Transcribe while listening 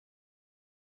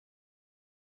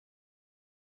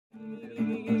Good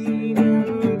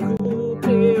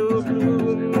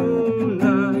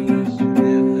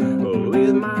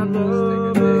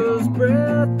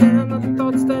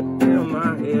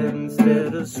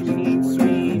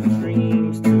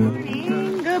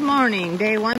morning,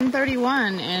 day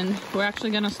 131, and we're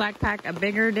actually going to slack pack a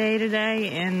bigger day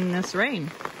today in this rain.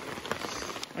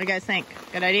 What do you guys think?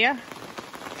 Good idea?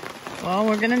 Well,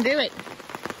 we're going to do it.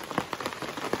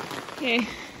 Okay,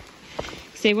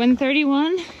 it's day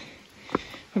 131.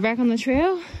 We're back on the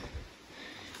trail.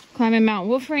 Climbing Mount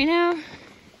Wolf right now.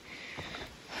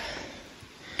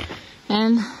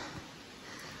 And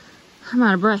I'm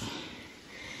out of breath.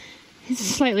 It's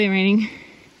slightly raining.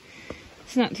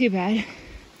 It's not too bad.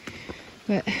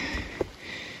 But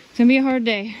it's gonna be a hard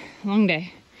day, long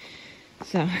day.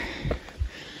 So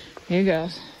here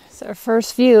goes. It's our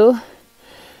first view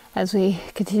as we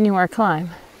continue our climb.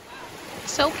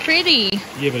 So pretty.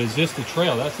 Yeah, but it's just the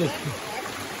trail. That's just.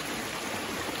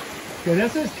 Yeah,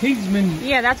 that says Kinsman.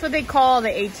 Yeah, that's what they call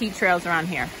the AT trails around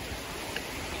here.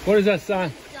 What is that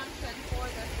sign? Junction 4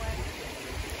 this way.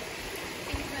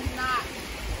 Kinsman not.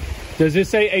 Does it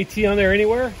say AT on there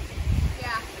anywhere?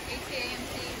 Yeah,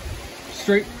 AT-AMC.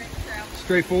 Straight.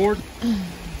 Straightforward. Yeah,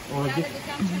 but the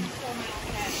junction's 4 miles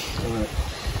ahead. All right.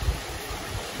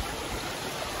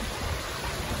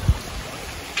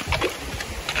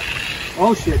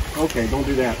 Oh shit! Okay, don't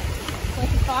do that. Like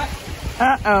you thought?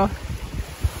 Uh-oh.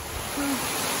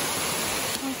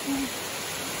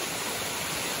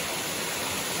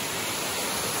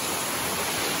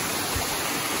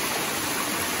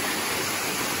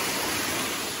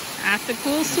 That's a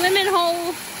cool swimming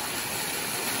hole.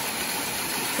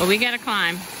 But we gotta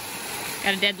climb.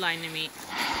 Got a deadline to meet.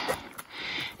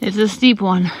 It's a steep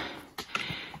one.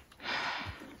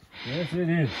 Yes, it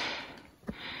is.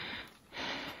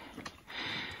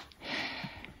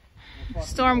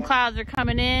 Storm clouds are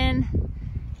coming in.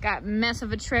 Got mess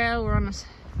of a trail. We're on a,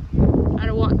 how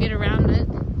to walk, get around it.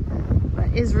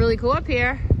 But it's really cool up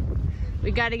here.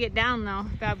 We got to get down though.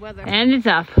 Bad weather. And it's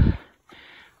up.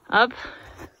 Up.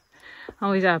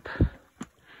 Always up.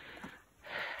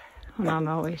 Well, not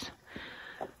always.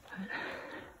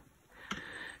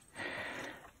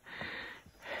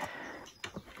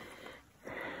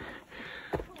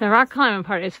 The rock climbing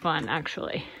part is fun,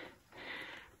 actually.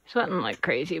 Sweating like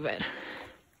crazy, but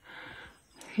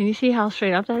can you see how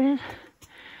straight up that is?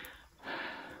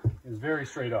 It's very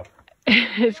straight up.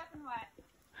 It's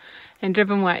and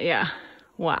dripping wet, yeah.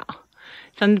 Wow.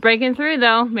 Sun's breaking through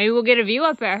though. Maybe we'll get a view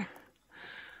up there.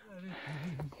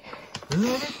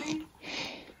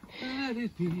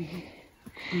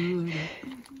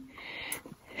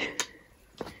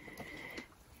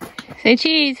 Say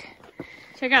cheese.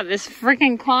 Check out this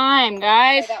freaking climb,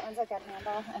 guys. Okay, that one's like a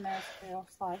handle, and there's a real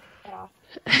slide. Get off.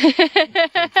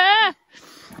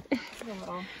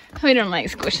 We don't like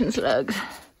squishing slugs.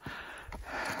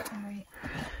 Alright.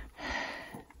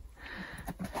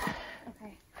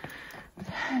 Okay.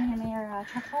 Hand me your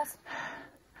truck holes.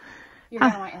 You're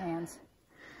gonna want your hands.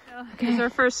 Okay. This is our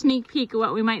first sneak peek of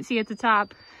what we might see at the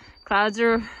top. Clouds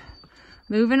are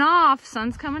moving off.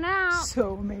 Sun's coming out.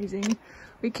 So amazing.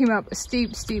 We came up a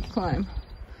steep, steep climb.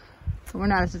 But we're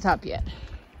not at the top yet.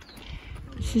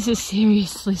 This is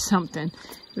seriously something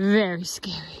very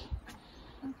scary.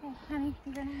 Okay, honey,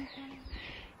 you're gonna have to.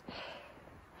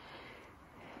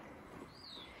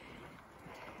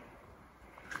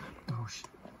 Oh shit.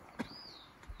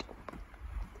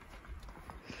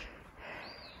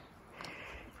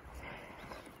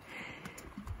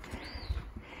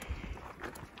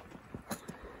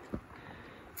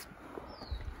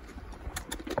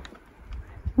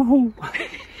 Oh.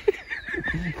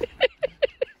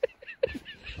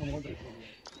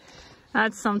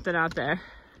 That's something out there.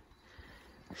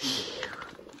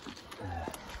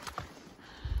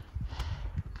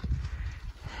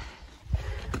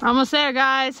 We're almost there,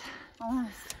 guys.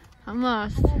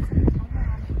 Almost.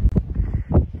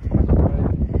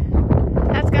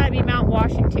 That's gotta be Mount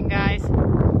Washington, guys.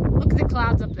 Look at the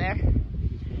clouds up there.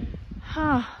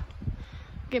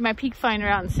 Get my peak finder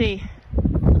out and see.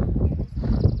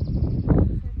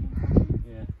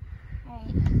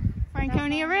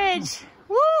 Franconia Ridge.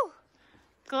 Woo!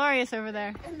 Glorious over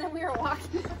there. And then we were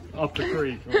walking Up the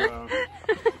creek. Wow.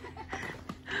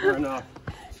 Fair enough.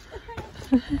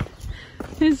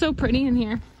 It's so pretty in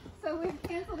here. So we've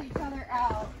canceled each other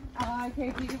out.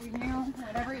 KP, we knew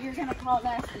whatever you're gonna call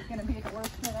next is gonna be the worst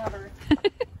thing ever.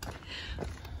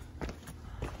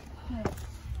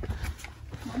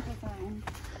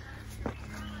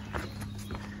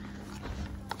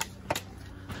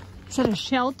 Is that a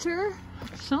shelter?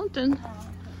 Something.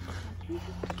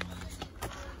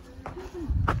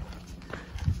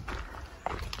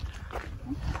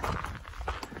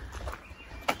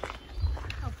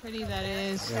 Pretty that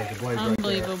is. Yeah, the blade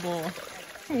unbelievable. Right,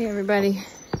 hey everybody.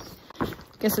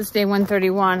 Guess it's day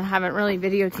 131. I haven't really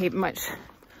videotaped much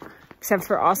except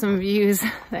for awesome views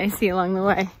that I see along the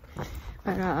way.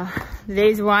 But the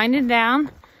day's winding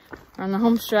down. We're on the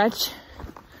home stretch.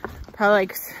 Probably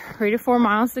like 3 to 4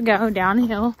 miles to go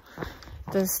downhill.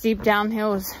 The steep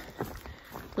downhill is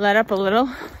let up a little,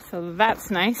 so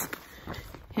that's nice.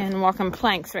 And walking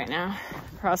planks right now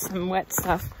across some wet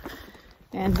stuff.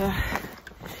 And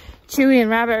Chewy and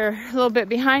Rabbit are a little bit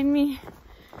behind me.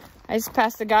 I just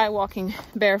passed a guy walking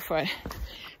barefoot.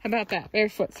 How about that?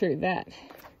 Barefoot through that.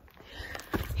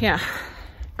 Yeah.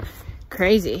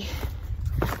 Crazy.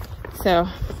 So,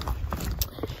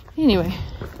 anyway.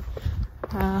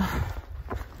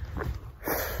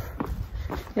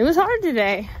 It was hard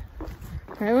today.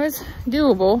 It was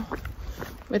doable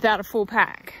without a full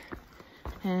pack.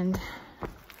 And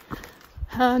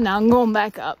now I'm going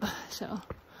back up. So,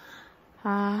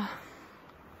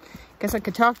 guess I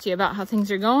could talk to you about how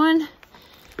things are going.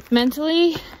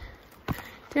 Mentally,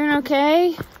 doing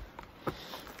okay.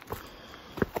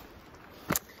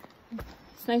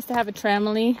 It's nice to have a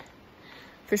tramily,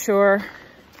 for sure.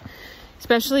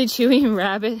 Especially Chewy and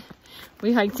Rabbit.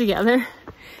 We hike together.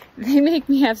 They make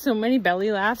me have so many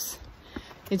belly laughs.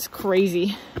 It's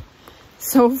crazy.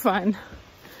 So fun.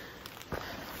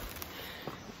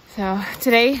 So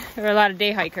today, there were a lot of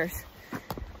day hikers.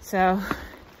 So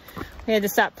we had to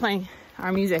stop playing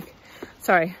our music.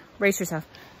 Sorry, brace yourself.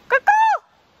 Cuckoo!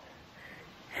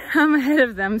 I'm ahead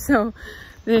of them, so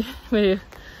they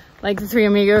like the three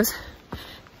amigos.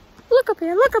 Look up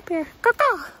here,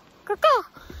 cuckoo, cuckoo.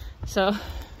 So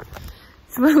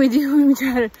that's what we do when we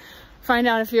try to find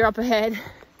out if you're up ahead.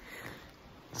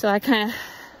 So I kind of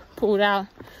pulled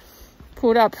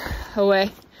up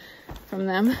away from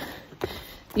them.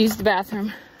 Used the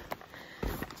bathroom.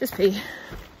 Just pee.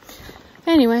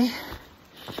 Anyway,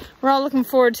 we're all looking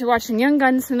forward to watching Young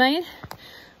Guns tonight.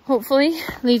 Hopefully,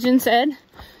 Legion said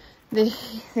they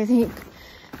think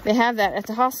they have that at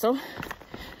the hostel.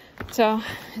 So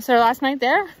it's our last night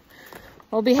there.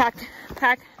 We'll be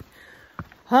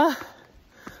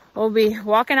we'll be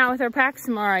walking out with our packs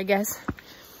tomorrow, I guess.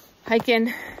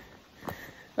 Hiking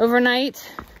overnight.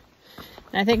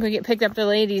 And I think we get picked up the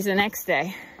ladies the next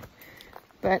day.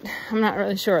 But I'm not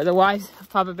really sure. The wives of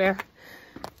Papa Bear,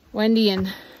 Wendy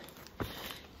and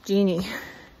Jeannie.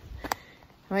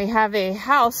 We have a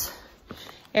house,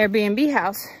 Airbnb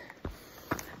house.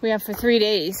 We have for 3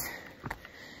 days.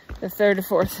 The 3rd, the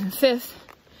 4th, and 5th.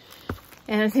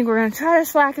 And I think we're going to try to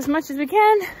slack as much as we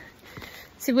can.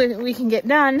 See what we can get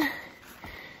done.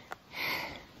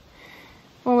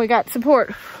 Well, we got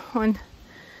support on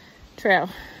trail.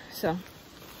 So.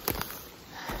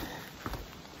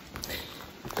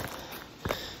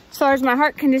 As far as my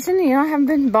heart condition, you know, I haven't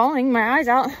been bawling my eyes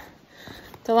out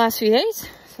the last few days.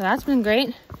 So that's been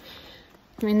great.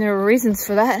 I mean, there were reasons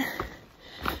for that.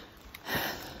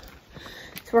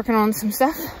 It's working on some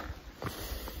stuff.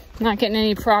 Not getting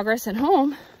any progress at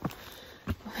home.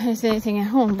 Anything at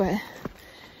home, but,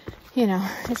 you know,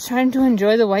 just trying to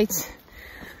enjoy the whites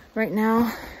right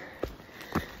now.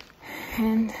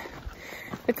 And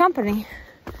the company.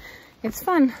 It's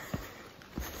fun.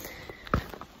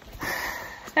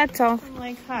 That's all.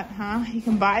 Like hut, huh? You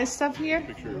can buy stuff here?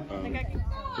 Picture,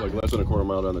 like less than a quarter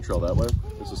mile down the trail that way.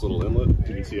 There's this little inlet.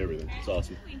 You can see everything. It's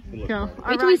awesome. Cool.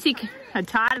 Wait till we see a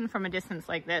Totten from a distance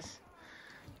like this.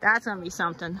 That's gonna be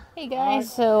something. Hey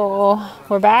guys, so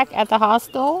we're back at the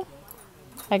hostel.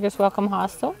 Tiger's Welcome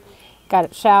Hostel.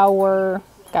 Got a shower.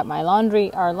 Got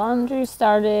our laundry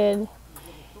started.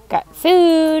 Got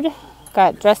food.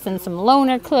 Got dressed in some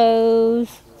loner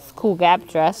clothes. It's a cool Gap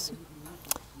dress.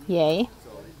 Yay.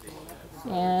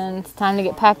 And it's time to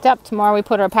get packed up. Tomorrow we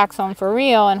put our packs on for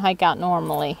real and hike out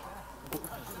normally.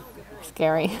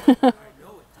 Scary.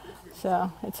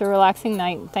 So it's a relaxing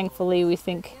night. Thankfully, we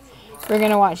think we're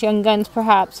going to watch Young Guns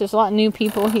perhaps. There's a lot of new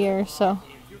people here. So,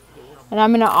 and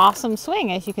I'm in an awesome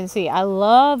swing, as you can see. I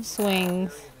love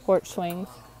swings, porch swings.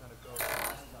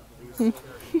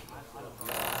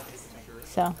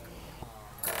 So, all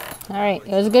right.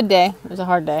 It was a good day. It was a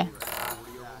hard day.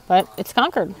 But it's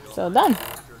conquered. So done.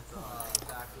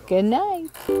 Good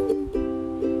night.